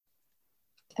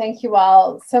Thank you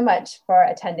all so much for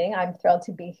attending. I'm thrilled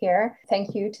to be here.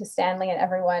 Thank you to Stanley and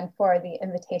everyone for the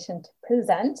invitation to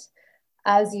present.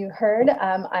 As you heard,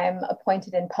 I'm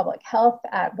appointed in public health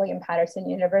at William Paterson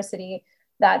University.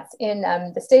 That's in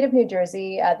the state of New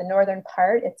Jersey, the northern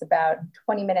part. It's about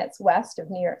 20 minutes west of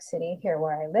New York City, here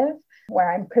where I live,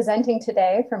 where I'm presenting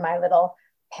today from my little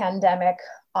pandemic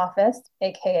office,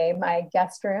 AKA my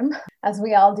guest room, as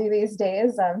we all do these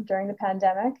days during the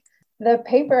pandemic. The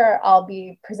paper I'll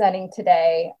be presenting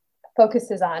today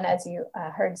focuses on, as you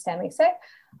heard Stanley say,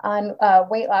 on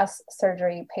weight loss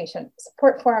surgery patient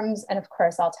support forms. And of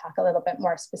course, I'll talk a little bit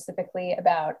more specifically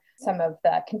about some of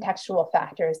the contextual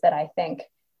factors that I think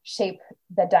shape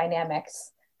the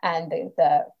dynamics and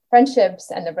the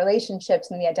friendships and the relationships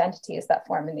and the identities that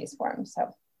form in these forms.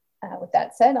 So with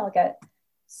that said, I'll get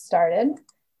started.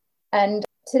 And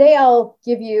today I'll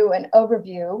give you an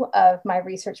overview of my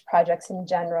research projects in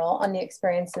general on the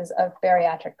experiences of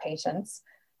bariatric patients.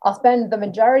 I'll spend the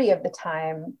majority of the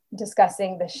time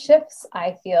discussing the shifts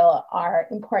I feel are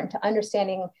important to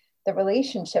understanding the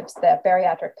relationships that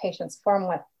bariatric patients form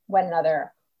with one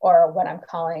another, or what I'm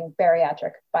calling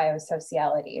bariatric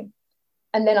biosociality.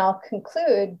 And then I'll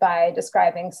conclude by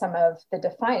describing some of the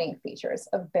defining features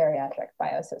of bariatric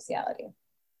biosociality.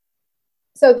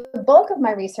 So the bulk of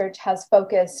my research has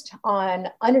focused on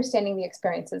understanding the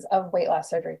experiences of weight loss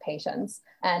surgery patients.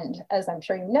 And as I'm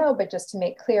sure you know, but just to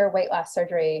make clear, weight loss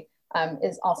surgery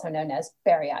is also known as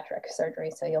bariatric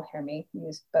surgery. So you'll hear me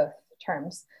use both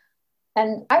terms.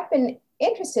 And I've been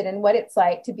interested in what it's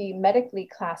like to be medically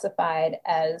classified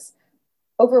as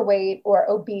overweight or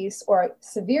obese or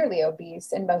severely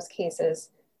obese in most cases,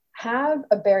 have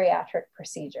a bariatric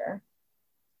procedure,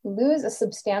 lose a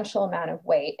substantial amount of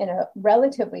weight in a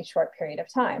relatively short period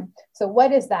of time. So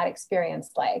what is that experience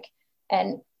like?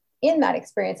 And in that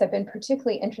experience, I've been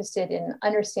particularly interested in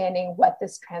understanding what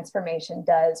this transformation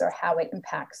does or how it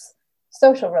impacts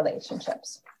social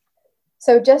relationships.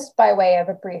 So just by way of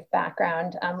a brief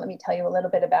background, let me tell you a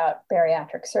little bit about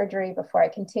bariatric surgery before I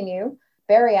continue.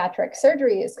 Bariatric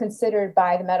surgery is considered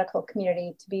by the medical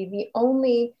community to be the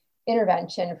only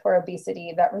intervention for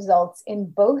obesity that results in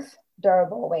both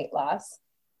durable weight loss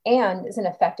and is an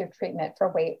effective treatment for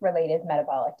weight-related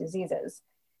metabolic diseases.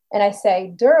 And I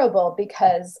say durable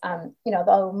because,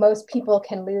 though most people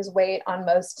can lose weight on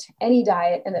most any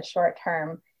diet in the short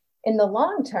term, in the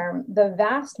long term, the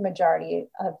vast majority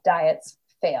of diets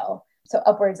fail, so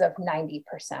upwards of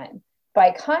 90%.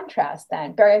 By contrast,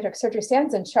 then, bariatric surgery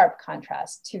stands in sharp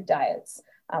contrast to diets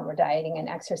or dieting and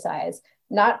exercise,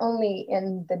 not only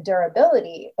in the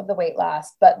durability of the weight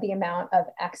loss, but the amount of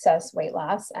excess weight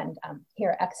loss. And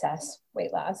here, excess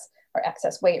weight loss, or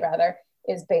excess weight rather,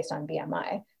 is based on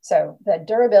BMI. So the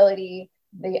durability,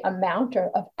 the amount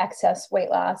of excess weight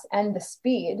loss, and the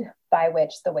speed by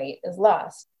which the weight is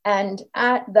lost. And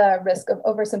at the risk of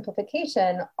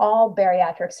oversimplification, all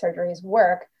bariatric surgeries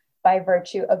work by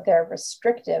virtue of their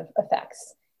restrictive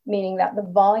effects, meaning that the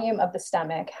volume of the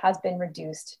stomach has been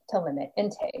reduced to limit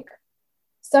intake.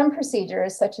 Some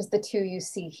procedures, such as the two you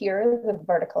see here, the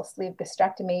vertical sleeve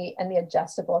gastrectomy and the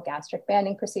adjustable gastric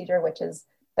banding procedure, which is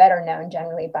better known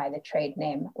generally by the trade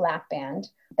name lap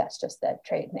band. That's just the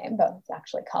trade name, but it's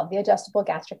actually called the adjustable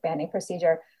gastric banding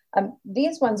procedure.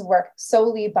 These ones work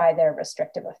solely by their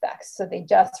restrictive effects. So they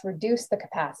just reduce the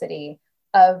capacity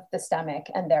of the stomach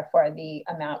and therefore the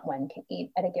amount one can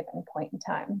eat at a given point in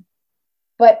time.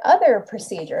 But other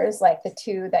procedures, like the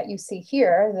two that you see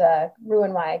here, the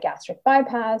Roux-en-Y gastric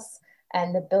bypass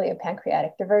and the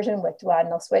biliopancreatic diversion with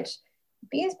duodenal switch,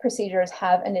 these procedures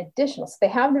have an additional, so they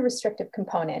have the restrictive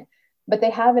component, but they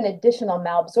have an additional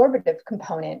malabsorptive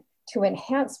component to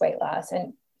enhance weight loss.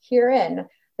 And herein,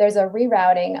 there's a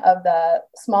rerouting of the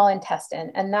small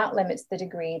intestine, and that limits the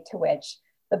degree to which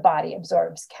the body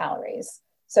absorbs calories.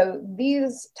 So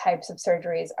these types of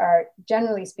surgeries are,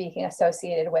 generally speaking,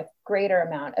 associated with greater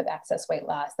amount of excess weight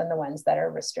loss than the ones that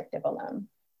are restrictive alone.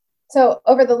 So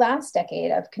over the last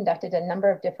decade, I've conducted a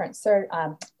number of different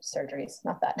studies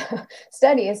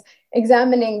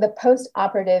examining the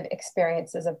post-operative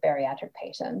experiences of bariatric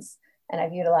patients. And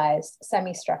I've utilized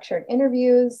semi-structured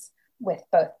interviews with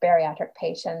both bariatric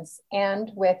patients and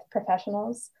with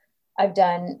professionals. I've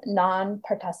done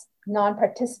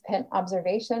non-participant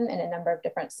observation in a number of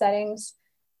different settings,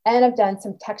 and I've done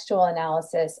some textual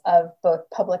analysis of both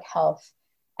public health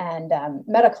and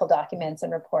medical documents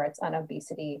and reports on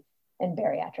obesity and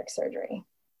bariatric surgery.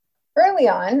 Early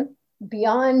on,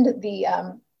 beyond the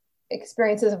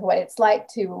experiences of what it's like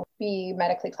to be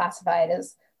medically classified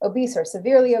as obese or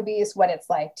severely obese, what it's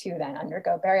like to then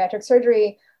undergo bariatric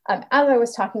surgery, As I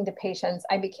was talking to patients,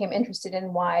 I became interested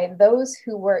in why those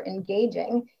who were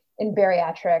engaging in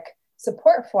bariatric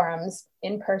support forums,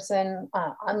 in person,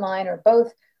 online, or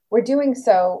both, were doing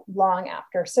so long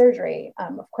after surgery.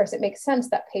 Of course, it makes sense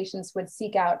that patients would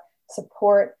seek out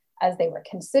support as they were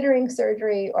considering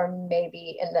surgery, or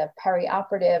maybe in the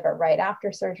perioperative or right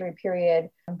after surgery period.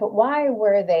 But why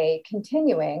were they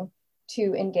continuing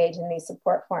to engage in these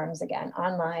support forums again,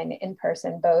 online, in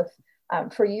person, both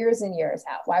for years and years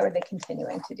out? Why were they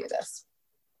continuing to do this?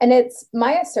 And it's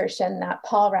my assertion that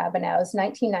Paul Rabinow's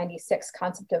 1996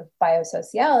 concept of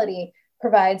biosociality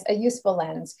provides a useful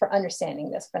lens for understanding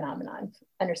this phenomenon,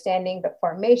 understanding the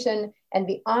formation and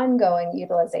the ongoing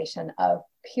utilization of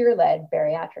peer-led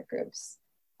bariatric groups.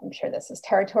 I'm sure this is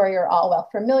territory you're all well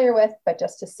familiar with, but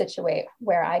just to situate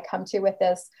where I come to with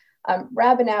this,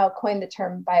 Rabinow coined the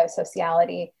term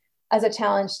biosociality as a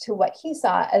challenge to what he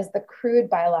saw as the crude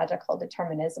biological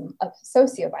determinism of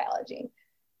sociobiology.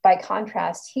 By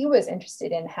contrast, he was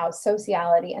interested in how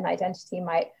sociality and identity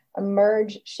might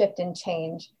emerge, shift, and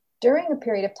change during a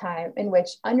period of time in which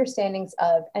understandings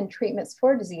of and treatments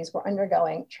for disease were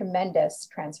undergoing tremendous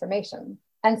transformation.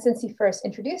 And since he first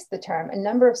introduced the term, a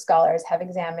number of scholars have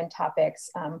examined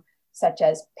topics such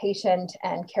as patient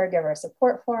and caregiver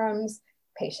support forums,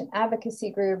 patient advocacy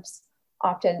groups,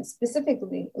 often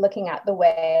specifically looking at the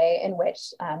way in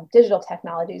which digital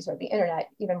technologies, or the internet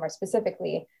even more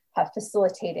specifically, have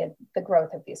facilitated the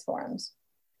growth of these forums.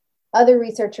 Other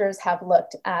researchers have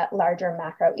looked at larger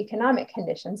macroeconomic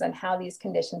conditions and how these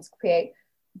conditions create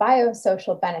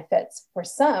biosocial benefits for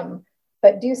some,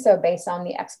 but do so based on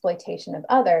the exploitation of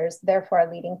others, therefore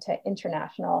leading to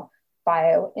international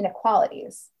bio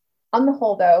inequalities. On the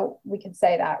whole, though, we could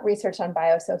say that research on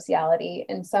biosociality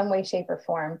in some way, shape, or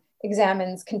form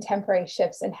examines contemporary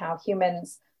shifts in how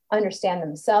humans understand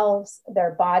themselves,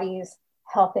 their bodies,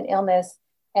 health and illness,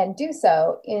 and do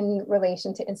so in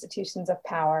relation to institutions of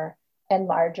power and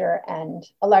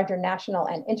a larger national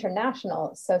and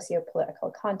international socio-political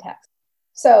context.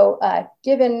 So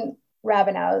given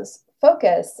Rabinow's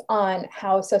focus on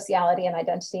how sociality and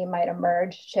identity might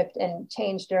emerge, shift, and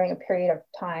change during a period of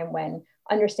time when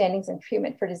understandings and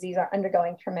treatment for disease are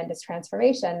undergoing tremendous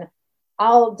transformation,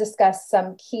 I'll discuss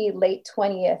some key late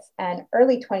 20th and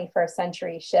early 21st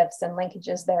century shifts and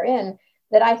linkages therein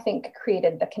that I think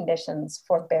created the conditions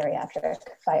for bariatric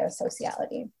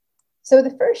biosociality. So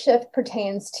the first shift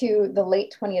pertains to the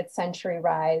late 20th century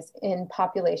rise in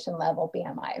population level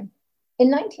BMI.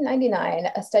 In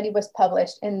 1999, a study was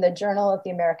published in the Journal of the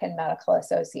American Medical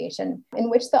Association, in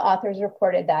which the authors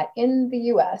reported that in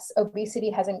the US,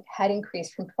 obesity had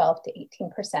increased from 12 to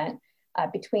 18%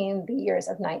 between the years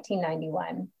of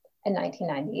 1991 and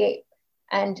 1998.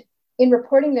 And in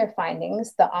reporting their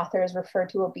findings, the authors referred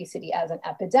to obesity as an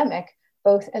epidemic,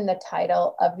 both in the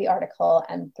title of the article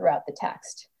and throughout the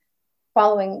text.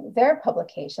 Following their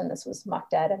publication, this was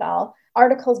Mokdad et al.,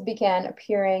 articles began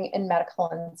appearing in medical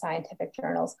and scientific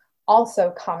journals,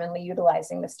 also commonly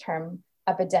utilizing this term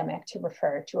epidemic to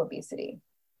refer to obesity.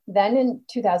 Then in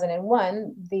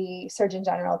 2001, the Surgeon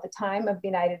General at the time of the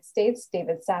United States,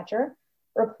 David Satcher,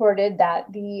 reported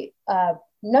that the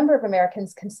number of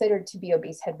Americans considered to be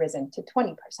obese had risen to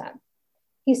 20%.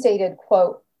 He stated,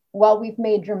 quote, "While we've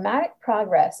made dramatic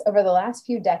progress over the last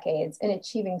few decades in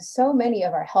achieving so many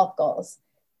of our health goals,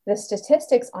 the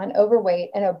statistics on overweight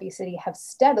and obesity have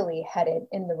steadily headed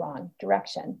in the wrong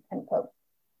direction," end quote.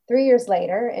 3 years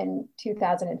later, in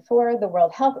 2004, the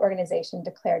World Health Organization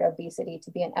declared obesity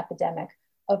to be an epidemic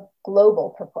of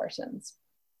global proportions.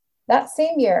 That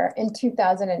same year, in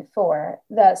 2004,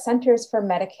 the Centers for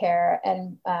Medicare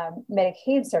and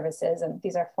Medicaid Services, and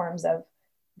these are forms of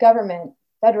government,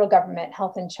 federal government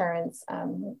health insurance,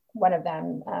 one of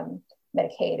them,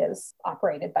 Medicaid, is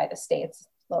operated by the states,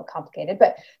 a little complicated,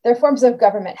 but they're forms of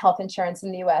government health insurance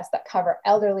in the US that cover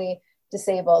elderly,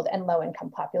 disabled, and low-income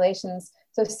populations.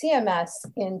 So CMS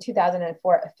in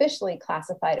 2004 officially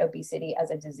classified obesity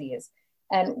as a disease.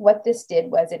 And what this did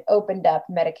was it opened up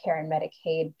Medicare and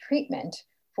Medicaid treatment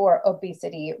for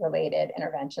obesity-related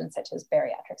interventions such as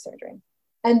bariatric surgery.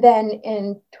 And then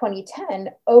in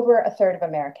 2010, over a third of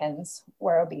Americans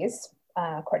were obese,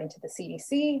 according to the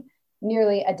CDC.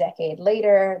 Nearly a decade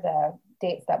later, the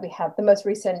dates that we have, the most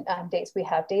recent dates we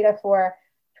have data for,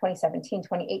 2017,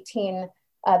 2018,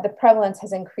 the prevalence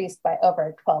has increased by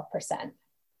over 12%.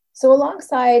 So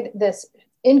alongside this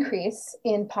increase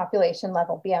in population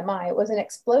level BMI was an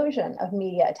explosion of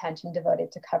media attention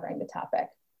devoted to covering the topic.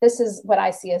 This is what I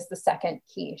see as the second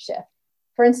key shift.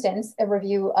 For instance, a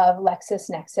review of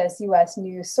LexisNexis US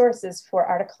news sources for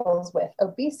articles with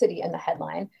obesity in the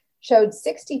headline showed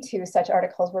 62 such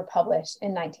articles were published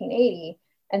in 1980,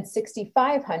 and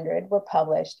 6,500 were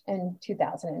published in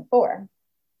 2004.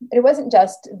 It wasn't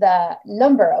just the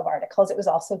number of articles, it was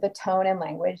also the tone and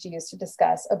language used to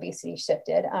discuss obesity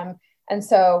shifted. And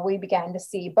so we began to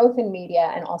see both in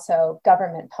media and also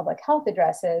government public health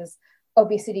addresses,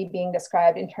 obesity being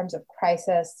described in terms of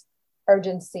crisis,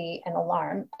 urgency, and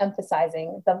alarm,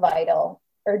 emphasizing the vital,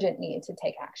 urgent need to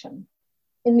take action.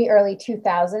 In the early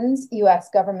 2000s, US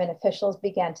government officials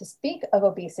began to speak of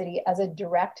obesity as a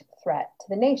direct threat to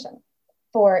the nation.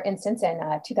 For instance, in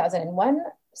 2001,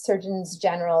 Surgeons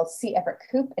General C. Everett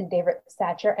Koop and David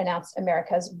Satcher announced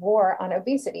America's war on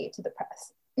obesity to the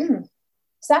press.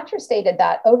 Satcher stated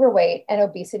that overweight and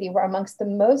obesity were amongst the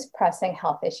most pressing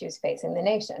health issues facing the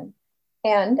nation.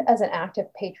 And as an act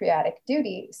of patriotic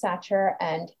duty, Satcher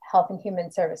and Health and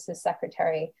Human Services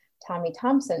Secretary Tommy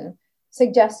Thompson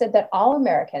suggested that all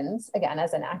Americans, again,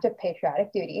 as an act of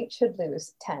patriotic duty, should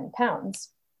lose 10 pounds.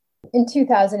 In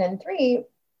 2003,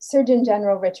 Surgeon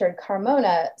General Richard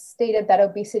Carmona stated that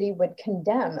obesity would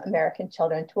condemn American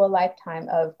children to a lifetime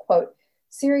of, quote,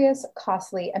 serious,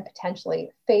 costly, and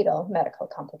potentially fatal medical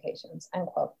complications, end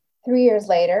quote. 3 years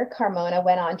later, Carmona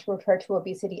went on to refer to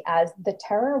obesity as the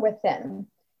terror within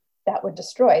that would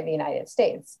destroy the United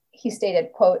States. He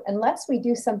stated, quote, unless we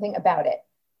do something about it,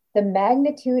 the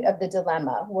magnitude of the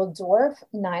dilemma will dwarf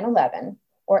 9/11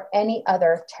 or any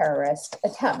other terrorist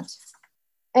attempt.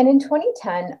 And in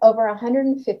 2010, over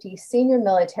 150 senior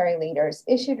military leaders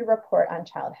issued a report on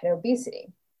childhood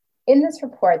obesity. In this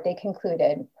report, they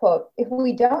concluded, quote, if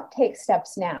we don't take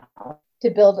steps now to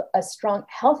build a strong,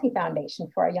 healthy foundation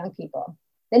for our young people,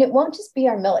 then it won't just be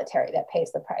our military that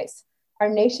pays the price. Our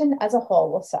nation as a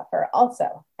whole will suffer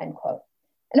also, end quote.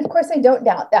 And of course, I don't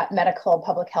doubt that medical,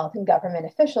 public health, and government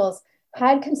officials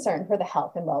had concern for the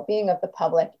health and well-being of the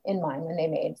public in mind when they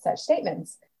made such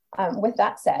statements. With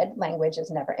that said, language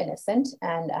is never innocent.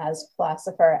 And as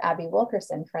philosopher Abby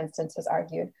Wilkerson, for instance, has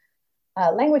argued,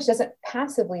 language doesn't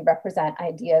passively represent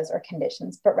ideas or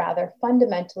conditions, but rather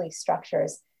fundamentally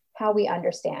structures how we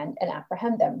understand and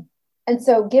apprehend them. And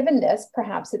so given this,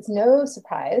 perhaps it's no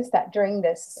surprise that during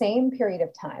this same period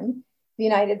of time, the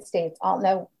United States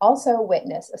also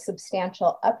witnessed a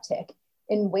substantial uptick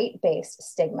in weight-based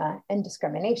stigma and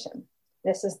discrimination.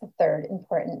 This is the third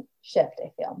important shift,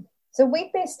 I feel. So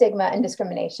weight-based stigma and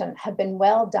discrimination have been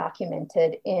well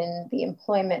documented in the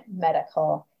employment,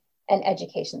 medical, and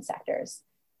education sectors.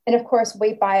 And of course,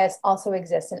 weight bias also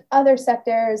exists in other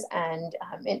sectors and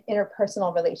in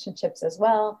interpersonal relationships as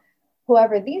well.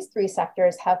 However, these three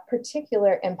sectors have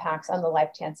particular impacts on the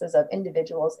life chances of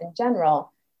individuals in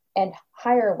general and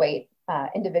higher weight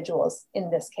individuals in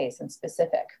this case in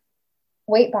specific.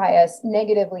 Weight bias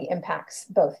negatively impacts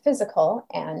both physical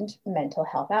and mental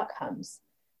health outcomes.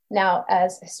 Now,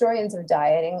 as historians of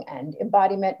dieting and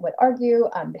embodiment would argue,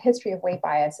 the history of weight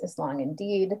bias is long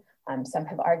indeed. Some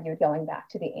have argued going back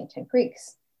to the ancient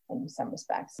Greeks in some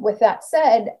respects. With that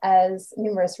said, as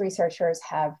numerous researchers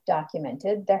have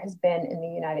documented, there has been in the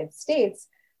United States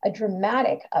a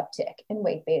dramatic uptick in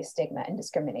weight-based stigma and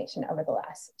discrimination over the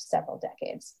last several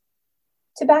decades.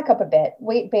 To back up a bit,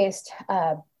 weight-based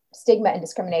stigma and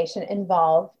discrimination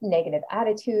involve negative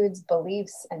attitudes,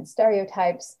 beliefs, and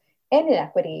stereotypes, and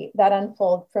inequity that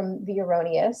unfold from the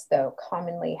erroneous, though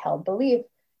commonly held belief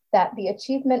that the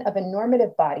achievement of a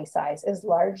normative body size is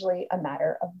largely a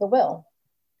matter of the will.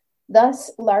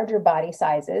 Thus, larger body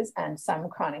sizes and some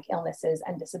chronic illnesses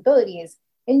and disabilities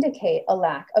indicate a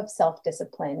lack of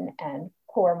self-discipline and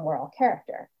poor moral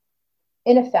character.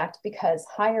 In effect, because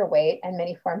higher weight and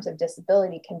many forms of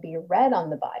disability can be read on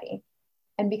the body,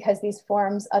 and because these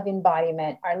forms of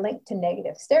embodiment are linked to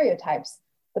negative stereotypes,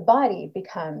 the body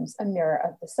becomes a mirror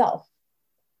of the self.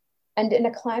 And in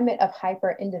a climate of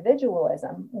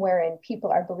hyper-individualism, wherein people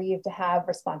are believed to have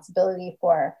responsibility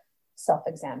for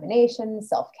self-examination,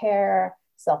 self-care,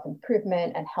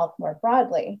 self-improvement, and health more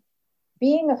broadly,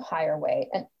 being of higher weight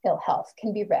and ill health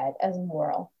can be read as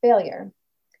moral failure.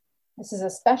 This is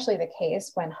especially the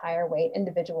case when higher weight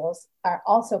individuals are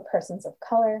also persons of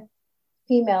color,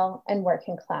 female, and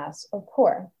working class or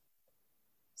poor.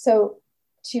 So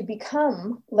to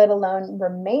become, let alone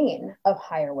remain of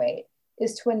higher weight,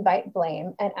 is to invite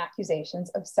blame and accusations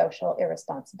of social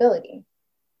irresponsibility.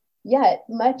 Yet,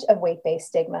 much of weight-based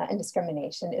stigma and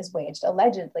discrimination is waged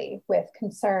allegedly with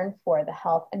concern for the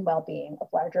health and well-being of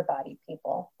larger-bodied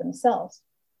people themselves.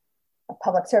 A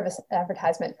public service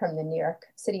advertisement from the New York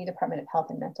City Department of Health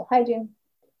and Mental Hygiene.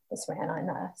 This ran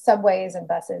on subways and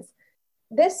buses.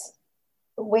 This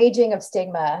waging of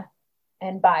stigma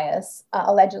and bias,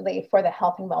 allegedly for the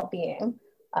health and well-being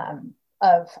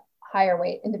of higher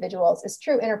weight individuals, is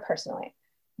true interpersonally.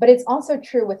 But it's also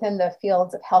true within the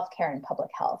fields of healthcare and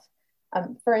public health.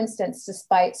 For instance,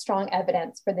 despite strong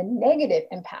evidence for the negative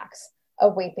impacts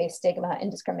of weight-based stigma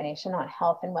and discrimination on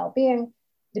health and well-being,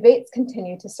 debates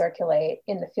continue to circulate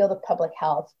in the field of public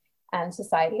health and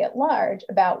society at large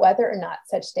about whether or not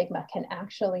such stigma can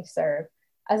actually serve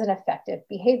as an effective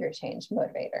behavior change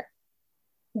motivator.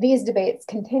 These debates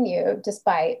continue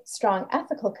despite strong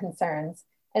ethical concerns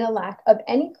and a lack of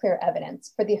any clear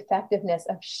evidence for the effectiveness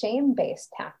of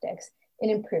shame-based tactics in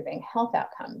improving health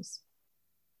outcomes.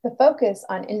 The focus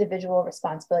on individual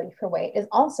responsibility for weight is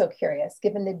also curious,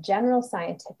 given the general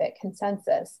scientific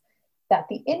consensus that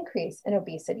the increase in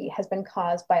obesity has been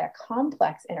caused by a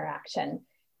complex interaction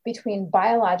between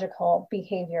biological,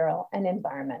 behavioral, and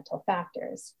environmental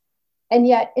factors. And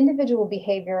yet, individual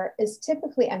behavior is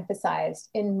typically emphasized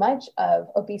in much of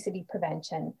obesity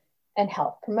prevention and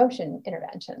health promotion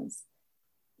interventions.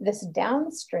 This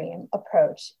downstream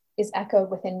approach is echoed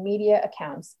within media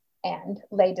accounts and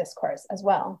lay discourse as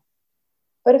well.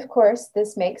 But of course,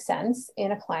 this makes sense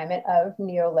in a climate of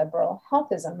neoliberal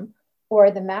healthism,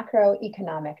 or the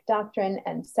macroeconomic doctrine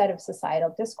and set of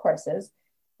societal discourses,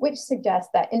 which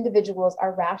suggest that individuals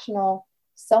are rational,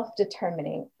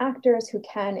 self-determining actors who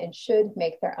can and should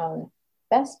make their own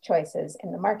best choices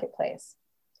in the marketplace.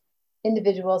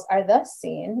 Individuals are thus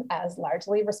seen as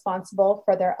largely responsible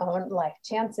for their own life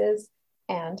chances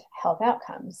and health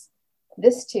outcomes.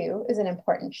 This too is an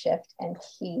important shift and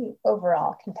key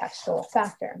overall contextual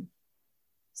factor.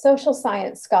 Social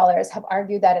science scholars have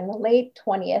argued that in the late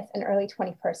 20th and early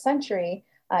 21st century,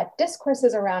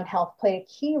 discourses around health played a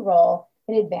key role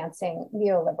in advancing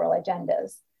neoliberal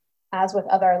agendas. As with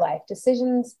other life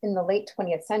decisions, in the late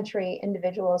 20th century,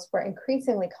 individuals were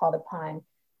increasingly called upon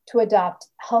to adopt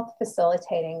health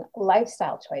facilitating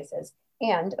lifestyle choices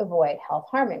and avoid health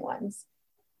harming ones.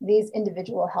 These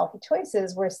individual healthy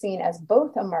choices were seen as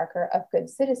both a marker of good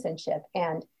citizenship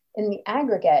and, in the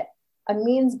aggregate, a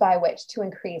means by which to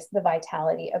increase the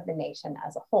vitality of the nation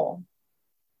as a whole.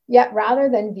 Yet, rather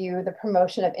than view the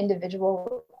promotion of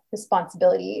individual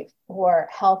responsibility for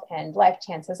health and life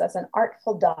chances as an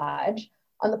artful dodge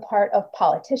on the part of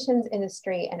politicians,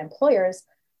 industry, and employers,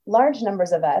 large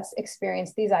numbers of us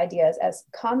experience these ideas as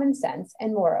common sense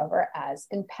and, moreover, as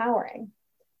empowering.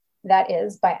 That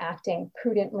is, by acting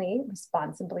prudently,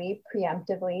 responsibly,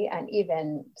 preemptively, and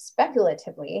even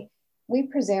speculatively, we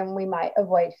presume we might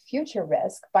avoid future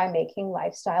risk by making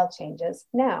lifestyle changes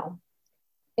now.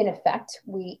 In effect,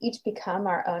 we each become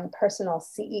our own personal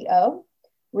CEO,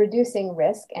 reducing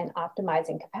risk and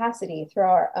optimizing capacity through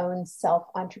our own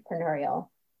self-entrepreneurial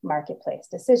marketplace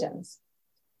decisions.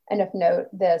 And of note,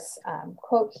 this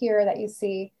quote here that you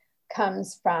see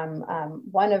comes from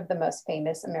one of the most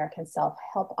famous American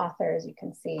self-help authors. You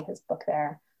can see his book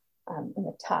there in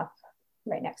the top,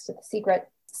 right next to The Secret.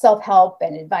 Self-help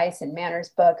and advice and manners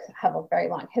books have a very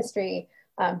long history,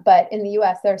 but in the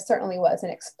US, there certainly was an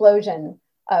explosion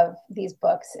of these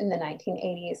books in the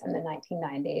 1980s and the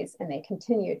 1990s, and they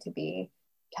continue to be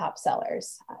top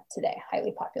sellers today,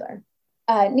 highly popular.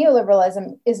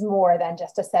 Neoliberalism is more than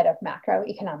just a set of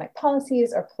macroeconomic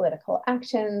policies or political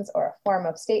actions or a form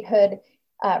of statehood.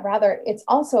 Rather, it's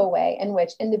also a way in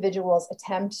which individuals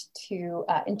attempt to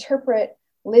interpret,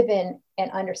 live in, and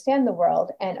understand the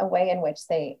world, and a way in which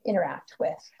they interact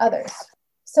with others.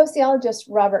 Sociologist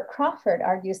Robert Crawford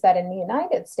argues that in the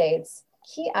United States,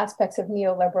 key aspects of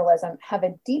neoliberalism have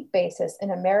a deep basis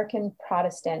in American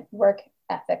Protestant work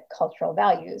ethic cultural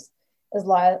values, as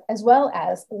well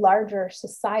as larger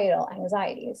societal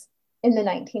anxieties. In the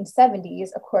 1970s,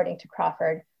 according to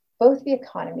Crawford, both the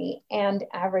economy and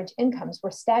average incomes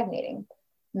were stagnating.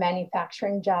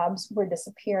 Manufacturing jobs were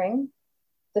disappearing.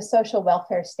 The social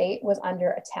welfare state was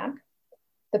under attack.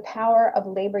 The power of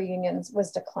labor unions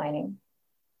was declining.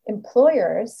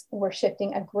 Employers were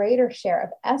shifting a greater share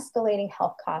of escalating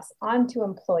health costs onto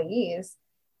employees,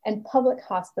 and public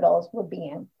hospitals were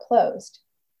being closed.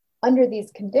 Under these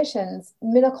conditions,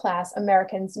 middle-class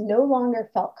Americans no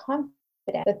longer felt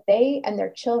confident that they and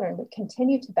their children would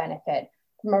continue to benefit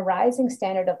from a rising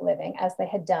standard of living as they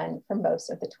had done for most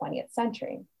of the 20th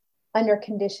century. Under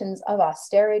conditions of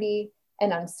austerity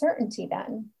and uncertainty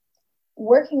then,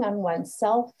 working on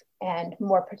oneself and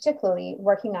more particularly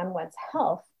working on one's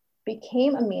health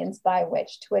became a means by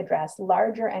which to address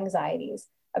larger anxieties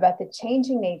about the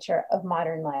changing nature of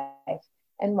modern life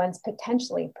and one's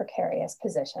potentially precarious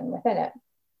position within it.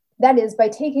 That is, by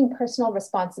taking personal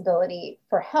responsibility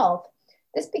for health,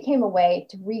 this became a way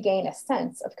to regain a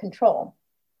sense of control.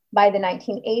 By the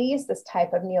 1980s, this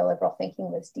type of neoliberal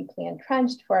thinking was deeply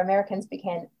entrenched, for Americans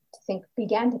began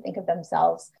to think of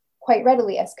themselves quite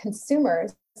readily as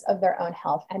consumers of their own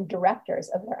health and directors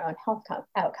of their own health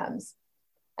outcomes.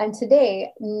 And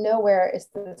today, nowhere is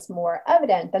this more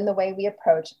evident than the way we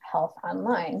approach health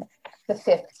online, the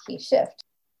fifth key shift.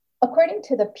 According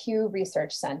to the Pew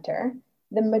Research Center,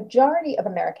 the majority of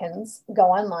Americans go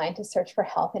online to search for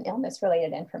health and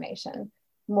illness-related information.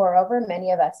 Moreover,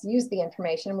 many of us use the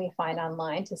information we find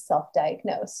online to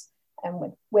self-diagnose,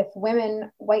 and with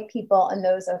women, white people, and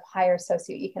those of higher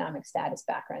socioeconomic status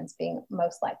backgrounds being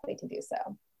most likely to do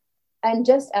so. And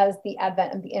just as the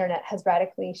advent of the internet has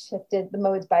radically shifted the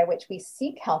modes by which we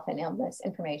seek health and illness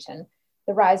information,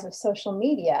 the rise of social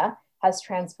media has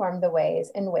transformed the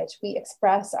ways in which we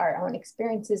express our own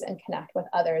experiences and connect with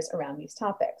others around these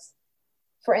topics.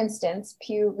 For instance,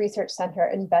 Pew Research Center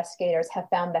investigators have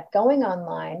found that going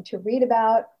online to read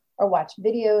about or watch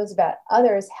videos about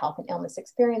others' health and illness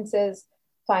experiences,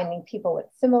 finding people with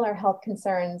similar health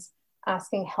concerns,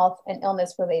 asking health and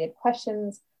illness related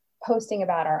questions, posting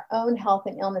about our own health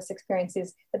and illness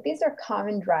experiences, that these are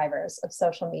common drivers of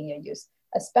social media use,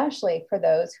 especially for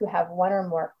those who have one or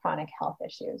more chronic health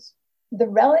issues. The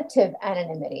relative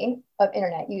anonymity of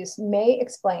internet use may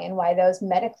explain why those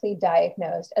medically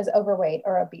diagnosed as overweight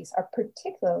or obese are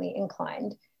particularly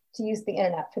inclined to use the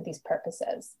internet for these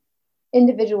purposes.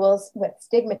 Individuals with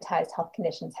stigmatized health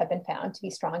conditions have been found to be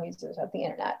strong users of the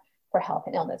internet for health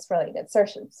and illness related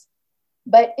searches.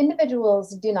 But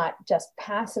individuals do not just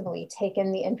passively take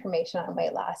in the information on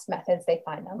weight loss methods they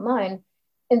find online.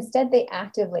 Instead, they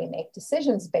actively make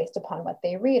decisions based upon what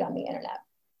they read on the internet.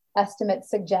 Estimates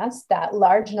suggest that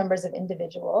large numbers of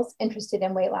individuals interested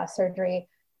in weight loss surgery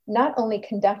not only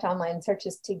conduct online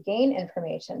searches to gain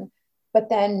information, but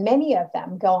then many of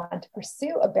them go on to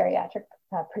pursue a bariatric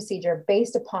procedure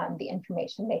based upon the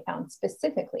information they found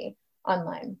specifically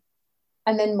online.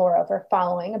 And then moreover,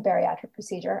 following a bariatric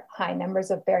procedure, high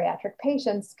numbers of bariatric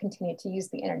patients continue to use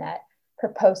the internet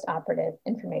for post-operative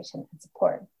information and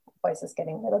support. My voice is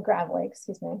getting a little gravelly,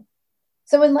 excuse me.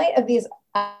 So in light of these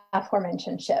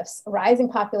aforementioned shifts, rising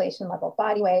population level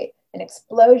body weight, an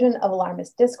explosion of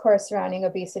alarmist discourse surrounding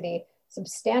obesity,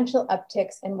 substantial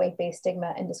upticks in weight-based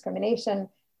stigma and discrimination,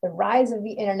 the rise of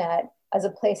the internet as a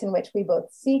place in which we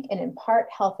both seek and impart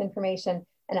health information,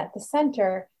 and at the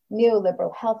center,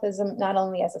 neoliberal healthism, not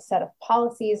only as a set of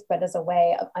policies, but as a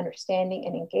way of understanding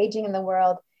and engaging in the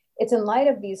world. It's in light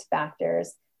of these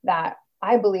factors that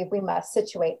I believe we must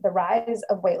situate the rise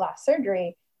of weight loss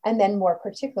surgery, and then more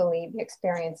particularly the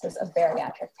experiences of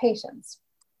bariatric patients.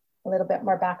 A little bit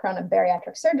more background on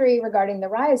bariatric surgery regarding the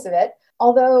rise of it.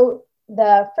 Although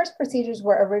the first procedures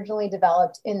were originally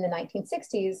developed in the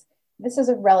 1960s, this is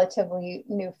a relatively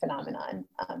new phenomenon.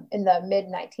 In the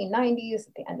mid-1990s,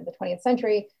 at the end of the 20th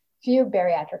century, few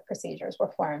bariatric procedures were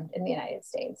performed in the United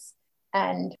States.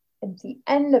 And at the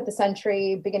end of the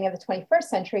century, beginning of the 21st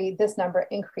century, this number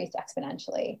increased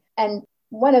exponentially. And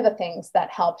one of the things that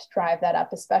helped drive that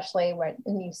up, especially when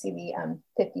you see the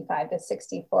 55 to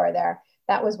 64 there,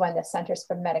 that was when the Centers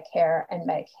for Medicare and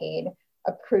Medicaid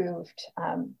approved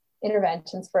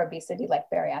interventions for obesity like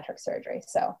bariatric surgery.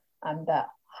 So the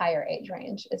higher age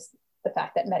range is the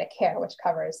fact that Medicare, which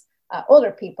covers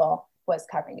older people, was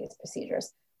covering these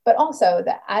procedures. But also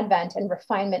the advent and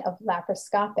refinement of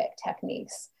laparoscopic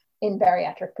techniques in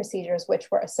bariatric procedures, which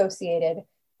were associated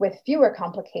with fewer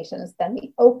complications than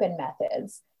the open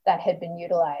methods that had been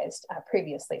utilized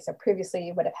previously. So previously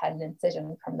you would have had an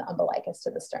incision from the umbilicus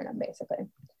to the sternum, basically.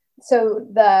 So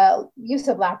the use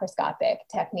of laparoscopic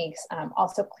techniques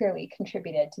also clearly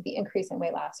contributed to the increase in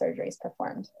weight loss surgeries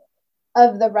performed.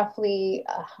 Of the roughly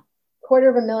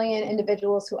 250,000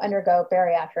 individuals who undergo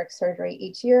bariatric surgery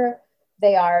each year,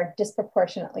 they are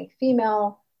disproportionately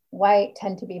female, white,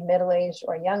 tend to be middle-aged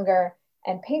or younger,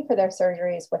 and pay for their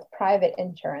surgeries with private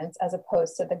insurance as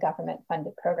opposed to the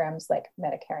government-funded programs like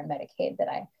Medicare and Medicaid that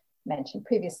I mentioned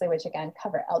previously, which again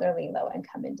cover elderly,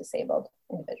 low-income, and disabled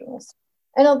individuals.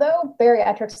 And although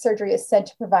bariatric surgery is said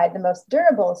to provide the most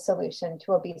durable solution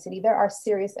to obesity, there are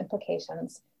serious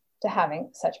implications to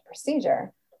having such a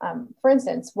procedure. For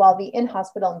instance, while the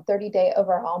in-hospital and 30-day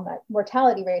overall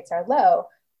mortality rates are low,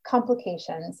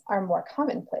 complications are more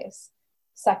commonplace.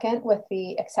 Second, with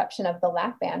the exception of the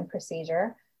lap band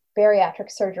procedure, bariatric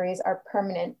surgeries are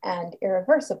permanent and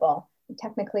irreversible.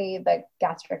 Technically, the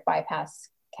gastric bypass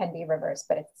can be reversed,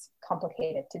 but it's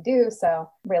complicated to do.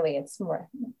 So really, it's more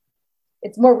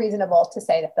reasonable to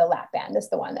say that the lap band is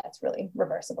the one that's really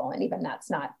reversible. And even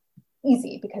that's not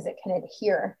easy because it can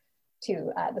adhere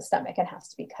to the stomach and has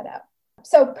to be cut out.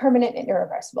 So permanent and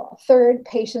irreversible. Third,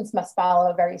 patients must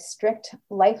follow very strict,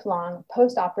 lifelong,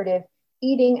 post-operative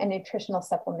eating and nutritional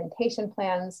supplementation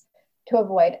plans to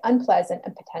avoid unpleasant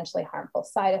and potentially harmful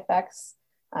side effects.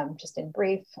 Just in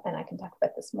brief, and I can talk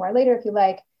about this more later if you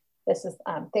like. This is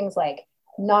things like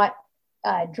not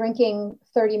drinking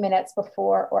 30 minutes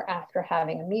before or after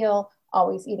having a meal,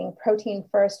 always eating protein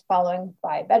first, following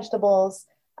by vegetables,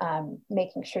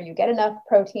 making sure you get enough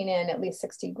protein in, at least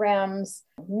 60 grams,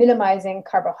 minimizing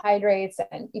carbohydrates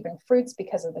and even fruits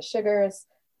because of the sugars,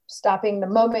 stopping the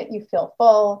moment you feel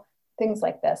full, things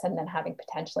like this, and then having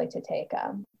potentially to take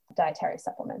dietary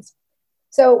supplements.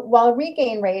 So while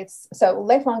regain rates, so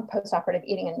lifelong postoperative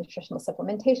eating and nutritional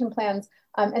supplementation plans,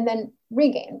 and then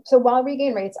regain. So while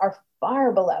regain rates are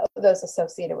far below those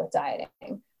associated with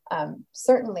dieting,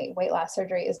 certainly weight loss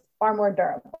surgery is far more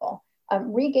durable.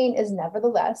 Regain is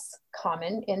nevertheless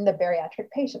common in the bariatric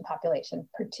patient population,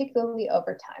 particularly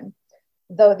over time,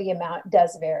 though the amount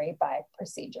does vary by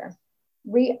procedure.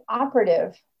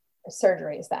 Reoperative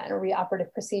surgeries then, or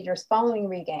reoperative procedures following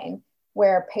regain,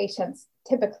 where patients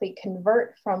typically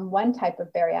convert from one type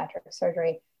of bariatric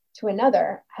surgery to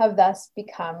another, have thus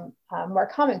become more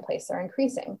commonplace or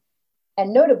increasing.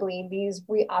 And notably, these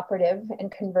reoperative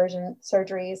and conversion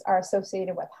surgeries are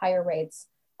associated with higher rates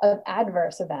of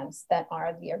adverse events than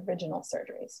are the original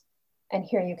surgeries. And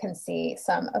here you can see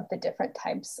some of the different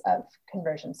types of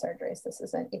conversion surgeries. This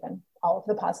isn't even all of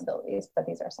the possibilities, but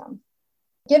these are some.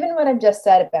 Given what I've just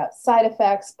said about side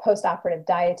effects, postoperative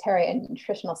dietary and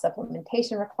nutritional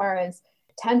supplementation requirements,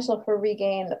 potential for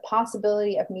regain, the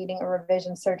possibility of needing a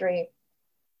revision surgery,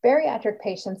 bariatric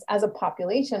patients as a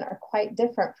population are quite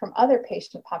different from other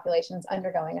patient populations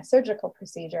undergoing a surgical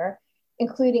procedure,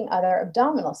 including other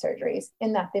abdominal surgeries,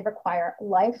 in that they require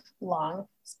lifelong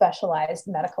specialized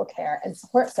medical care and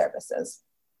support services.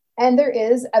 And there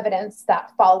is evidence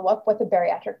that follow-up with a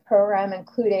bariatric program,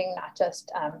 including not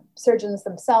just surgeons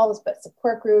themselves, but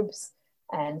support groups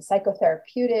and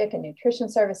psychotherapeutic and nutrition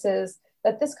services,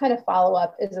 that this kind of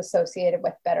follow-up is associated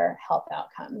with better health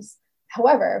outcomes.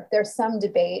 However, there's some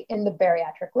debate in the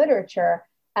bariatric literature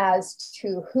as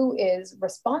to who is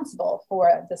responsible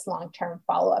for this long-term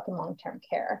follow-up and long-term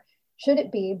care. Should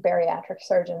it be bariatric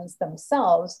surgeons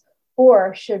themselves,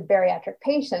 or should bariatric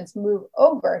patients move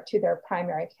over to their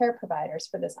primary care providers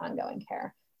for this ongoing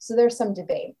care? So there's some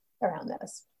debate around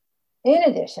this. In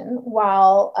addition,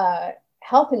 while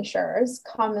health insurers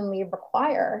commonly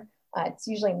require, it's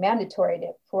usually mandatory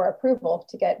for approval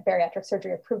to get bariatric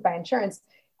surgery approved by insurance,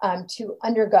 to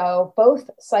undergo both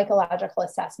psychological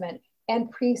assessment and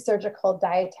pre-surgical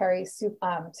dietary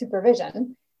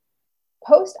supervision,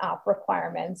 post-op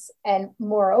requirements, and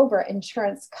moreover,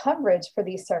 insurance coverage for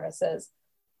these services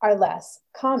are less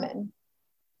common.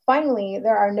 Finally,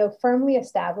 there are no firmly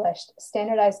established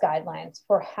standardized guidelines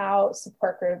for how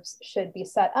support groups should be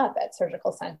set up at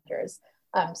surgical centers.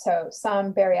 So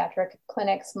some bariatric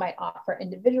clinics might offer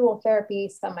individual therapy,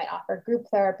 some might offer group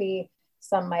therapy,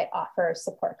 some might offer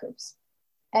support groups.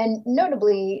 And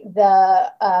notably,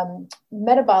 the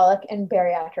Metabolic and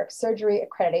Bariatric Surgery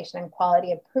Accreditation and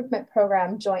Quality Improvement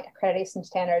Program joint accreditation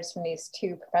standards from these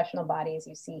two professional bodies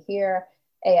you see here,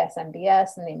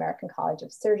 ASMBS and the American College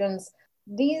of Surgeons.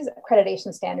 These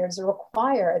accreditation standards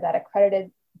require that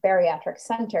accredited bariatric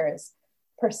centers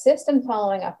persist in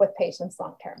following up with patients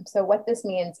long-term. So what this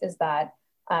means is that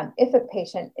if a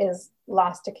patient is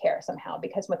lost to care somehow,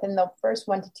 because within the first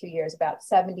 1 to 2 years, about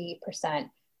 70%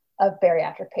 of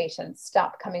bariatric patients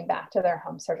stop coming back to their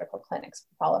home surgical clinics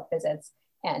for follow-up visits,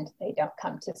 and they don't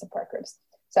come to support groups.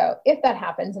 So if that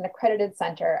happens, an accredited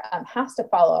center has to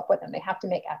follow up with them. They have to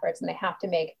make efforts, and they have to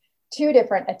make 2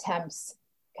 different attempts,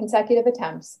 consecutive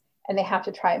attempts, and they have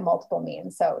to try multiple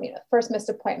means. So, first missed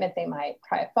appointment, they might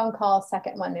try a phone call.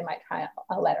 Second one, they might try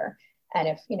a letter. And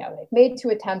if, they've made 2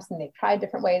 attempts and they've tried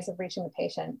different ways of reaching the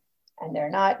patient and they're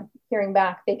not hearing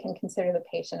back, they can consider the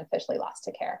patient officially lost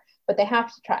to care, but they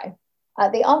have to try.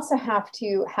 They also have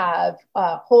to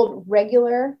hold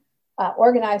regular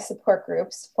organized support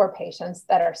groups for patients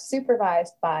that are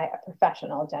supervised by a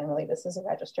professional. Generally, this is a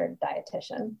registered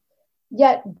dietitian.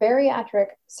 Yet bariatric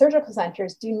surgical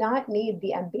centers do not need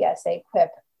the MBSA-QIP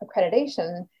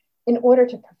accreditation in order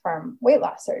to perform weight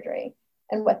loss surgery.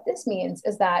 And what this means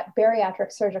is that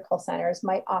bariatric surgical centers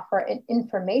might offer an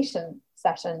information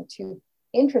session to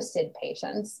interested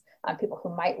patients, people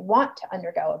who might want to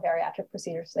undergo a bariatric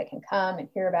procedure, so they can come and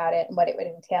hear about it and what it would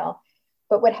entail,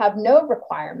 but would have no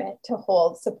requirement to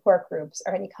hold support groups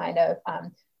or any kind of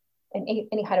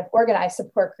organized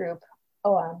support group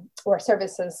or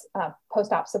services,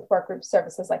 post-op support group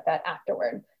services like that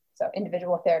afterward. So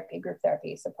individual therapy, group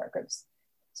therapy, support groups.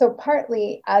 So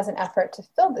partly as an effort to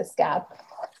fill this gap,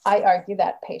 I argue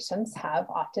that patients have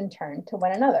often turned to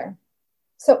one another.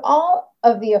 So all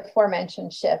of the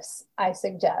aforementioned shifts I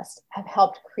suggest have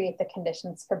helped create the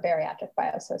conditions for bariatric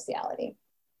biosociality.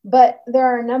 But there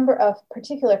are a number of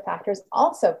particular factors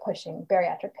also pushing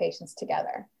bariatric patients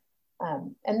together.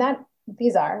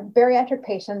 These are bariatric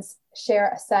patients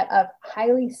share a set of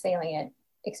highly salient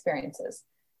experiences,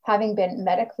 having been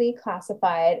medically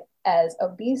classified as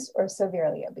obese or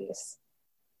severely obese,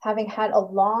 having had a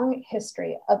long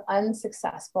history of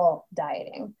unsuccessful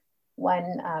dieting.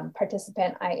 One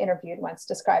participant I interviewed once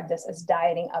described this as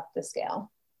dieting up the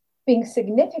scale, being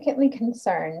significantly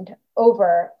concerned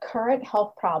over current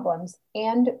health problems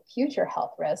and future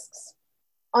health risks,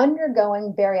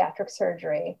 undergoing bariatric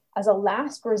surgery as a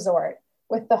last resort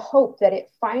with the hope that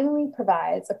it finally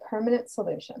provides a permanent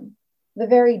solution, the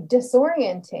very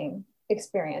disorienting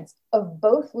experience of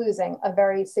both losing a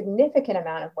very significant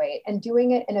amount of weight and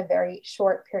doing it in a very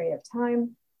short period of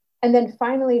time, and then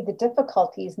finally the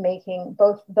difficulties making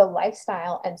both the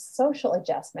lifestyle and social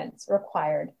adjustments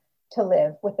required to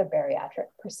live with a bariatric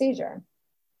procedure.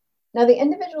 Now, the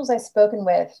individuals I've spoken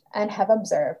with and have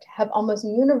observed have almost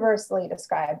universally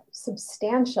described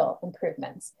substantial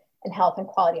improvements in health and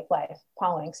quality of life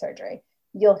following surgery.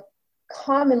 You'll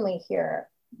commonly hear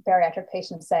bariatric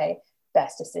patients say,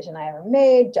 "Best decision I ever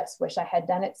made, just wish I had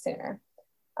done it sooner."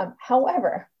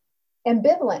 However,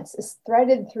 ambivalence is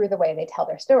threaded through the way they tell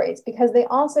their stories because they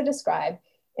also describe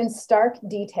in stark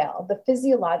detail the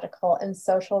physiological and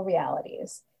social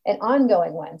realities, and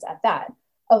ongoing ones at that,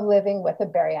 of living with a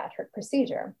bariatric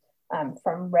procedure,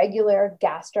 from regular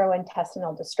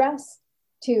gastrointestinal distress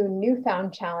to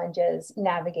newfound challenges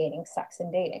navigating sex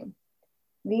and dating.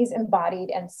 These embodied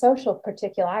and social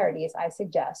particularities, I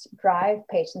suggest, drive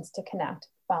patients to connect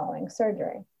following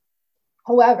surgery.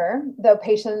 However, though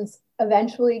patients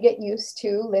eventually get used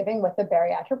to living with a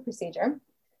bariatric procedure,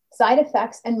 side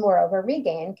effects and moreover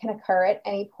regain can occur at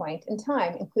any point in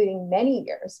time, including many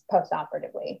years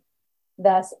postoperatively.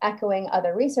 Thus, echoing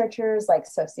other researchers like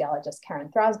sociologist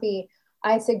Karen Throsby,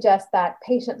 I suggest that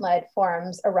patient-led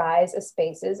forums arise as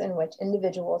spaces in which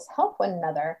individuals help one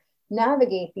another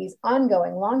navigate these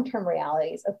ongoing long-term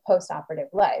realities of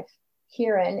postoperative life.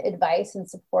 Herein, advice and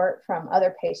support from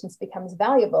other patients becomes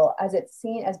valuable as it's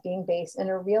seen as being based in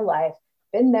a real life,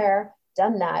 been there,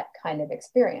 done that kind of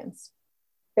experience.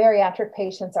 Bariatric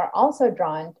patients are also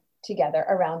drawn together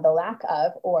around the lack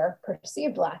of, or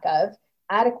perceived lack of,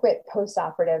 adequate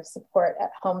postoperative support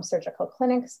at home surgical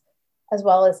clinics, as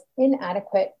well as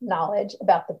inadequate knowledge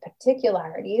about the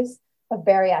particularities of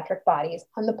bariatric bodies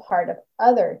on the part of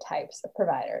other types of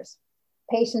providers.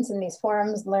 Patients in these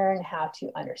forums learn how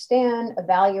to understand,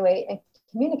 evaluate, and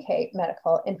communicate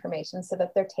medical information so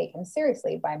that they're taken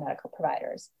seriously by medical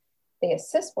providers. They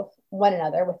assist with one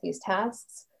another with these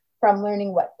tasks, from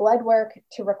learning what blood work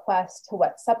to request to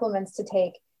what supplements to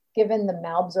take, given the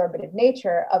malabsorptive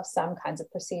nature of some kinds of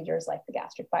procedures like the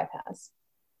gastric bypass.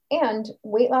 And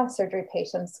weight loss surgery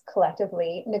patients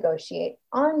collectively negotiate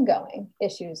ongoing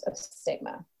issues of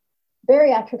stigma.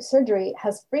 Bariatric surgery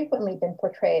has frequently been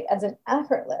portrayed as an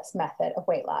effortless method of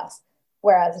weight loss,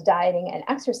 whereas dieting and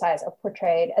exercise are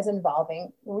portrayed as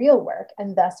involving real work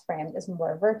and thus framed as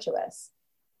more virtuous.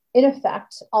 In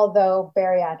effect, although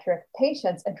bariatric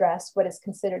patients address what is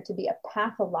considered to be a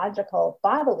pathological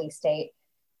bodily state,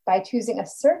 by choosing a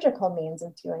surgical means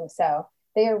of doing so,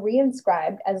 they are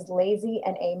reinscribed as lazy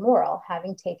and amoral,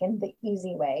 having taken the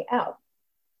easy way out.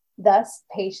 Thus,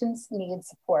 patients need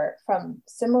support from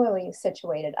similarly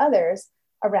situated others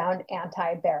around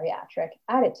anti-bariatric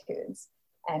attitudes.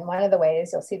 And one of the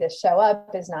ways you'll see this show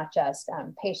up is not just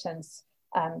patients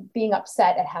being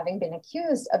upset at having been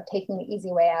accused of taking the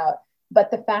easy way out, but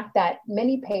the fact that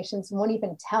many patients won't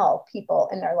even tell people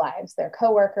in their lives, their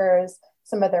coworkers,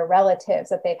 some of their relatives,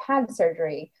 that they've had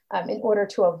surgery in order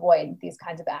to avoid these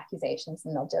kinds of accusations.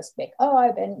 And they'll just make, "Oh,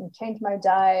 I've been changed my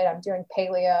diet, I'm doing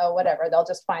paleo," whatever. They'll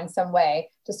just find some way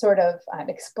to sort of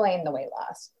explain the weight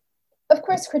loss. Of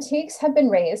course, critiques have been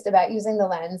raised about using the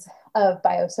lens of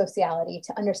biosociality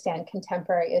to understand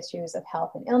contemporary issues of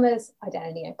health and illness,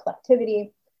 identity and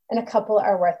collectivity, and a couple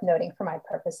are worth noting for my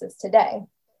purposes today.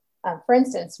 For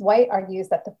instance, White argues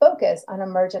that the focus on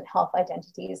emergent health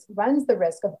identities runs the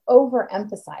risk of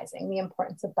overemphasizing the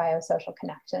importance of biosocial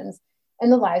connections in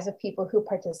the lives of people who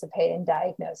participate in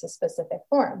diagnosis-specific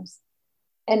forums.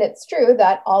 And it's true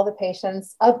that of all the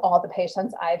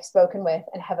patients I've spoken with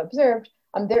and have observed,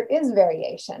 there is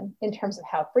variation in terms of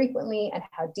how frequently and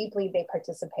how deeply they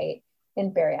participate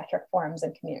in bariatric forums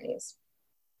and communities.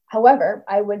 However,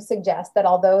 I would suggest that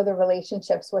although the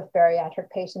relationships with bariatric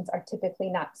patients are typically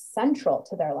not central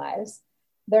to their lives,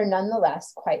 they're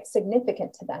nonetheless quite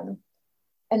significant to them.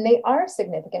 And they are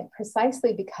significant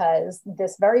precisely because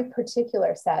this very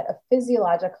particular set of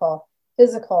physiological,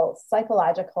 physical,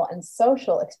 psychological, and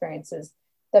social experiences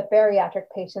that bariatric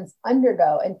patients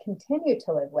undergo and continue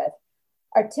to live with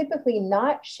are typically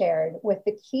not shared with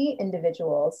the key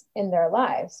individuals in their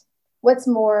lives. What's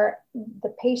more,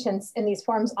 the patients in these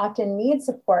forms often need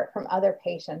support from other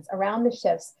patients around the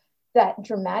shifts that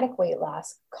dramatic weight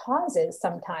loss causes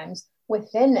sometimes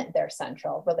within their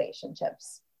central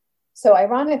relationships. So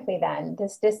ironically then,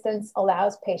 this distance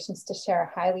allows patients to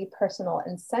share highly personal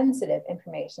and sensitive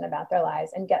information about their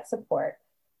lives and get support,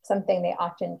 something they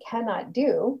often cannot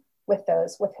do with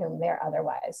those with whom they're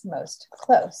otherwise most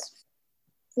close.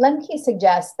 Lemke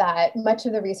suggests that much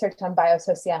of the research on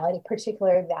biosociality,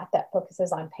 particularly that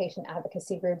focuses on patient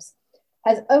advocacy groups,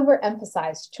 has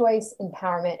overemphasized choice,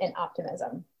 empowerment, and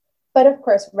optimism. But of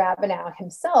course, Rabinow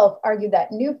himself argued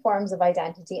that new forms of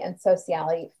identity and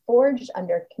sociality forged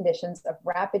under conditions of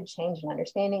rapid change and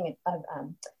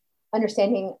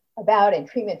understanding about and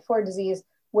treatment for disease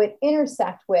would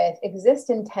intersect with, exist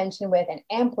in tension with, and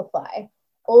amplify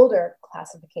older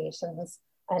classifications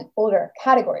and older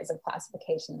categories of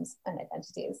classifications and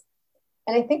identities.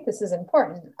 And I think this is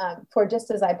important, for just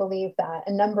as I believe that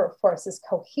a number of forces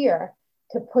cohere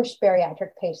to push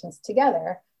bariatric patients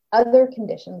together, other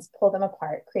conditions pull them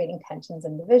apart, creating tensions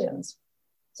and divisions.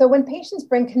 So when patients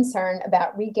bring concern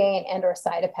about regain and or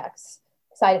side effects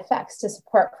to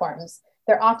support forms,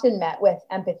 they're often met with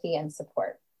empathy and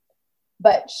support.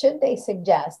 But should they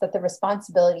suggest that the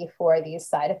responsibility for these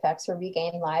side effects or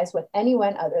regain lies with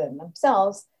anyone other than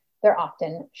themselves, they're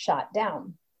often shot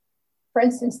down. For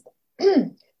instance,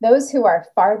 those who are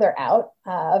farther out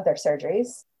of their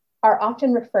surgeries are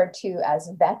often referred to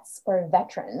as vets or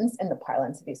veterans in the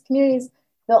parlance of these communities.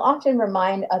 They'll often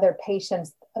remind other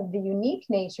patients of the unique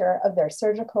nature of their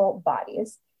surgical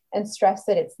bodies and stress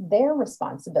that it's their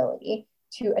responsibility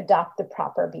to adopt the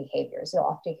proper behaviors. You'll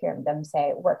often hear them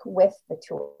say, work with the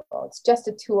tool. It's just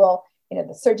a tool.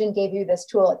 The surgeon gave you this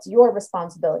tool. It's your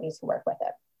responsibility to work with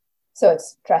it. So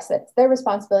it's stress that it's their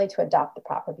responsibility to adopt the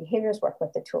proper behaviors, work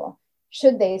with the tool.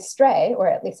 Should they stray, or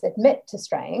at least admit to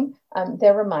straying,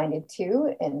 they're reminded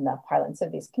to, in the parlance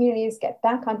of these communities, get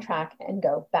back on track and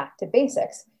go back to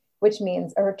basics, which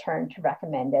means a return to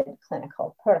recommended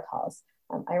clinical protocols.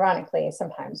 Ironically,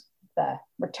 sometimes the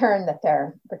return that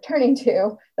they're returning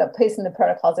to, the place in the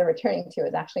protocols they're returning to,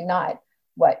 is actually not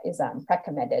what is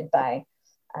recommended by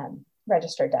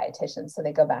registered dietitians. So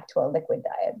they go back to a liquid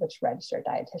diet, which registered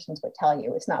dietitians would tell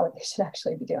you is not what they should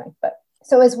actually be doing. But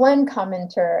so as one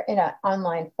commenter in an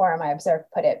online forum I observed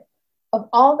put it, of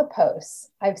all the posts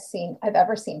I've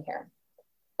ever seen here,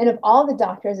 and of all the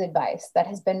doctor's advice that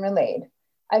has been relayed,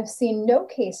 I've seen no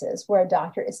cases where a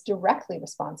doctor is directly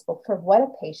responsible for what a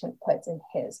patient puts in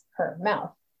his, her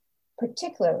mouth,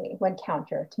 particularly when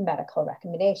counter to medical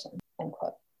recommendations, end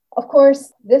quote. Of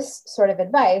course, this sort of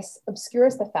advice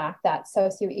obscures the fact that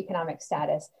socioeconomic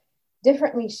status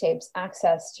differently shapes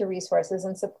access to resources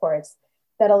and supports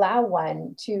that allow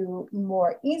one to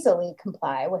more easily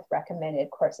comply with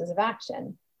recommended courses of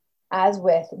action. As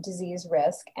with disease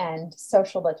risk and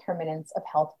social determinants of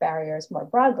health barriers more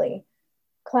broadly,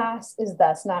 class is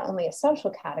thus not only a social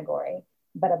category,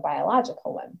 but a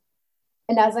biological one.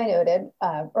 And as I noted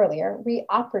earlier,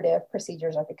 reoperative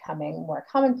procedures are becoming more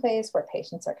commonplace, where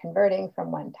patients are converting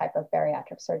from one type of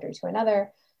bariatric surgery to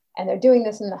another. And they're doing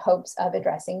this in the hopes of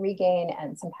addressing regain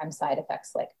and sometimes side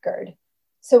effects like GERD.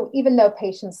 So even though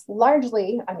patients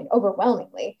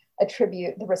overwhelmingly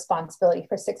attribute the responsibility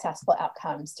for successful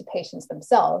outcomes to patients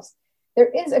themselves, there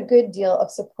is a good deal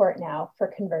of support now for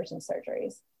conversion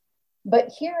surgeries.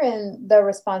 But herein, the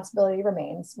responsibility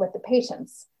remains with the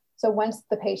patients. So once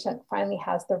the patient finally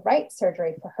has the right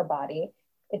surgery for her body,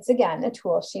 it's again a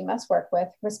tool she must work with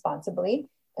responsibly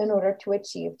in order to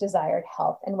achieve desired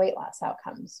health and weight loss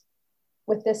outcomes.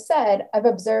 With this said, I've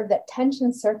observed that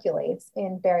tension circulates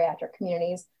in bariatric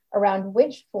communities around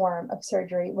which form of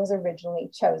surgery was originally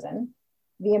chosen,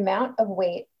 the amount of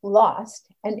weight lost,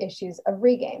 and issues of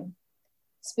regain.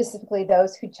 Specifically,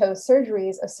 those who chose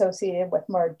surgeries associated with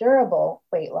more durable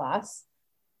weight loss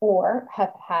or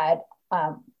have had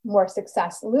more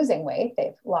success losing weight,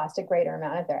 they've lost a greater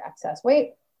amount of their excess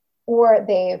weight, or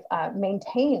they've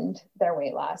maintained their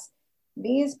weight loss.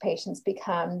 These patients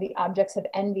become the objects of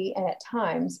envy and at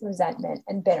times resentment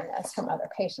and bitterness from other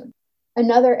patients.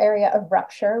 Another area of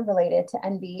rupture related to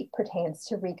envy pertains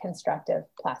to reconstructive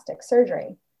plastic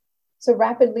surgery. So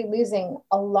rapidly losing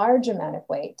a large amount of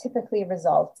weight typically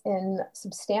results in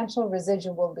substantial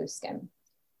residual loose skin.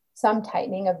 Some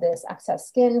tightening of this excess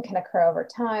skin can occur over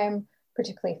time,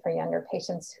 particularly for younger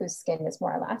patients whose skin is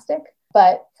more elastic.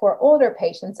 But for older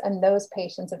patients and those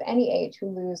patients of any age who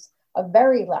lose a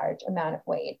very large amount of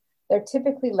weight, they're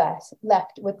typically left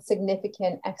with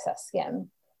significant excess skin.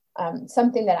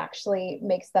 something that actually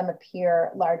makes them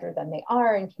appear larger than they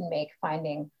are and can make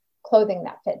finding clothing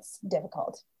that fits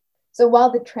difficult. So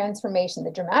while the transformation,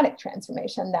 the dramatic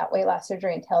transformation that weight loss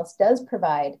surgery entails does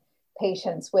provide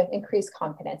patients with increased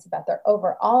confidence about their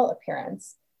overall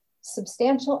appearance,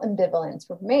 substantial ambivalence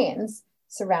remains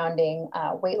surrounding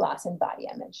weight loss and body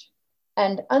image.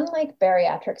 And unlike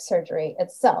bariatric surgery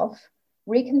itself,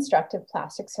 reconstructive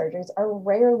plastic surgeries are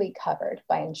rarely covered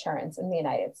by insurance in the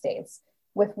United States,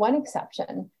 with one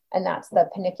exception, and that's the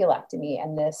paniculectomy.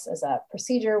 And this is a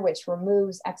procedure which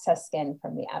removes excess skin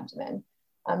from the abdomen.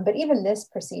 But even this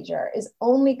procedure is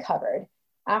only covered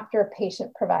after a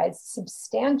patient provides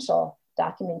substantial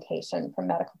documentation from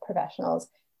medical professionals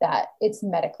that it's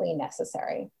medically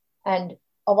necessary. And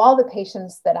of all the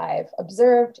patients that I've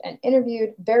observed and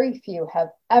interviewed, very few have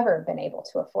ever been able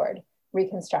to afford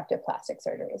reconstructive plastic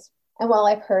surgeries. And while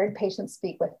I've heard patients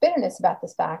speak with bitterness about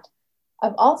this fact,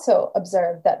 I've also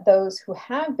observed that those who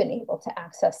have been able to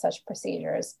access such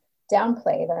procedures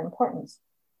downplay their importance.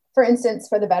 For instance,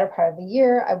 for the better part of the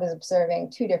year, I was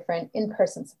observing 2 different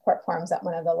in-person support forums at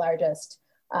one of the largest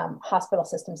hospital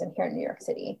systems in here in New York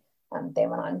City.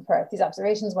 These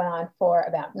observations went on for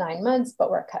about 9 months, but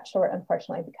were cut short,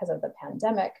 unfortunately, because of the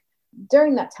pandemic.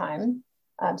 During that time,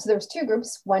 so there was 2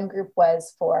 groups. One group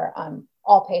was for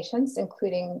all patients,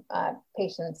 including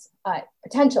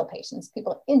potential patients,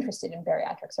 people interested in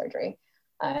bariatric surgery,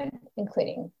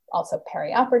 including also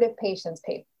perioperative patients,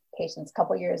 patients a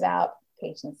couple years out,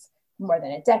 patients more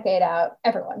than a decade out,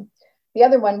 everyone. The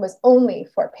other one was only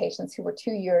for patients who were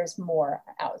 2 years more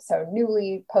out. So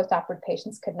newly post-operative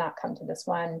patients could not come to this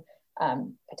one.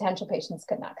 Potential patients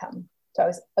could not come. So I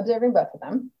was observing both of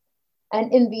them.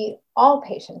 And in the all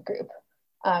patient group,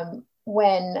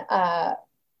 when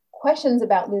questions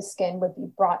about loose skin would be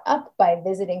brought up by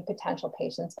visiting potential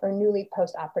patients or newly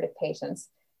post-operative patients,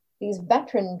 these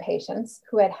veteran patients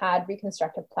who had had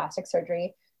reconstructive plastic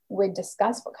surgery would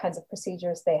discuss what kinds of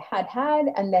procedures they had had,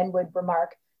 and then would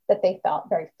remark that they felt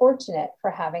very fortunate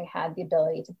for having had the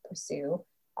ability to pursue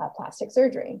plastic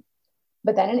surgery.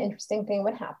 But then an interesting thing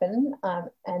would happen,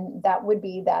 and that would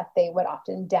be that they would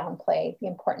often downplay the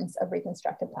importance of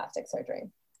reconstructive plastic surgery.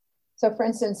 So for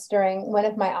instance, during one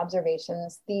of my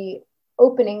observations, the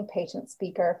opening patient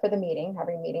speaker for the meeting,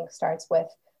 every meeting starts with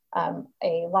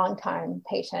a longtime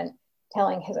patient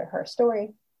telling his or her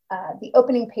story. The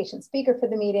opening patient speaker for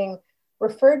the meeting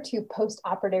referred to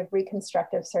post-operative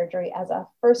reconstructive surgery as a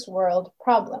first world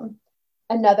problem.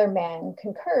 Another man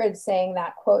concurred, saying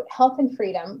that, quote, health and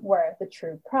freedom were the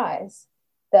true prize.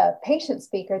 The patient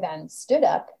speaker then stood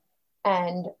up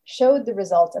and showed the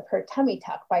result of her tummy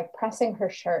tuck by pressing her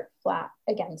shirt flat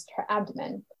against her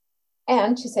abdomen.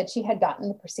 And she said she had gotten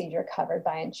the procedure covered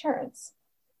by insurance.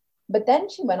 But then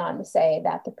she went on to say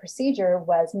that the procedure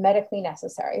was medically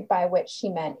necessary, by which she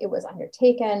meant it was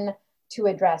undertaken to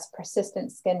address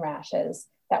persistent skin rashes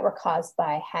that were caused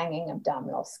by hanging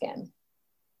abdominal skin.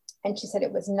 And she said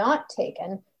it was not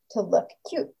taken to look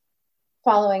cute.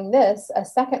 Following this, a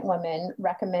second woman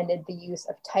recommended the use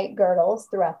of tight girdles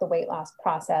throughout the weight loss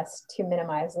process to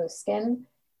minimize loose skin.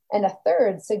 And a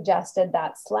third suggested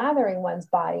that slathering one's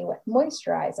body with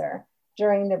moisturizer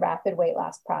during the rapid weight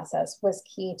loss process was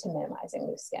key to minimizing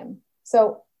loose skin.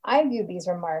 So I view these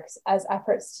remarks as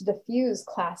efforts to diffuse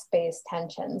class-based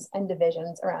tensions and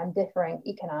divisions around differing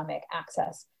economic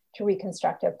access to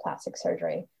reconstructive plastic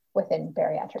surgery within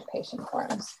bariatric patient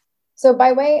forums. So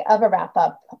by way of a wrap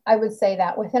up, I would say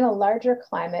that within a larger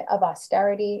climate of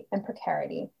austerity and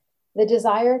precarity, the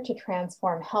desire to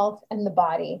transform health and the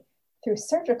body through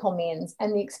surgical means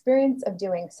and the experience of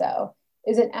doing so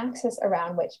is an axis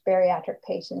around which bariatric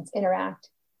patients interact,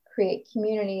 create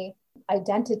community,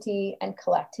 identity, and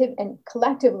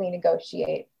collectively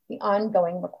negotiate the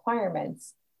ongoing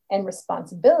requirements and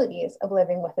responsibilities of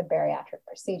living with a bariatric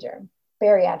procedure.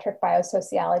 Bariatric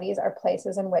biosocialities are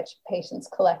places in which patients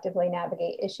collectively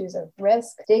navigate issues of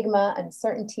risk, stigma,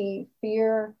 uncertainty,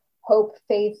 fear, hope,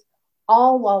 faith,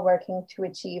 all while working to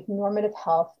achieve normative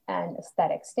health and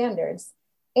aesthetic standards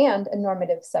and a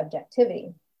normative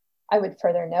subjectivity. I would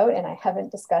further note, and I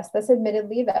haven't discussed this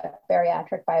admittedly, that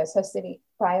bariatric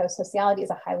biosociality is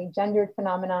a highly gendered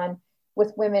phenomenon,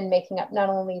 with women making up not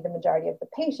only the majority of the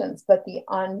patients, but the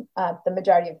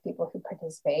majority of people who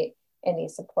participate in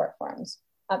these support forms.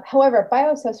 However,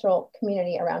 biosocial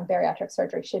community around bariatric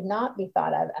surgery should not be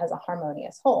thought of as a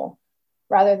harmonious whole.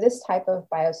 Rather, this type of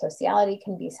biosociality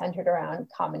can be centered around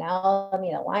commonality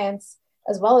and alliance,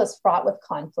 as well as fraught with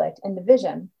conflict and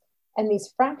division. And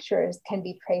these fractures can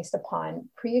be traced upon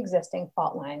pre-existing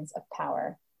fault lines of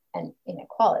power and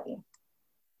inequality.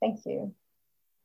 Thank you.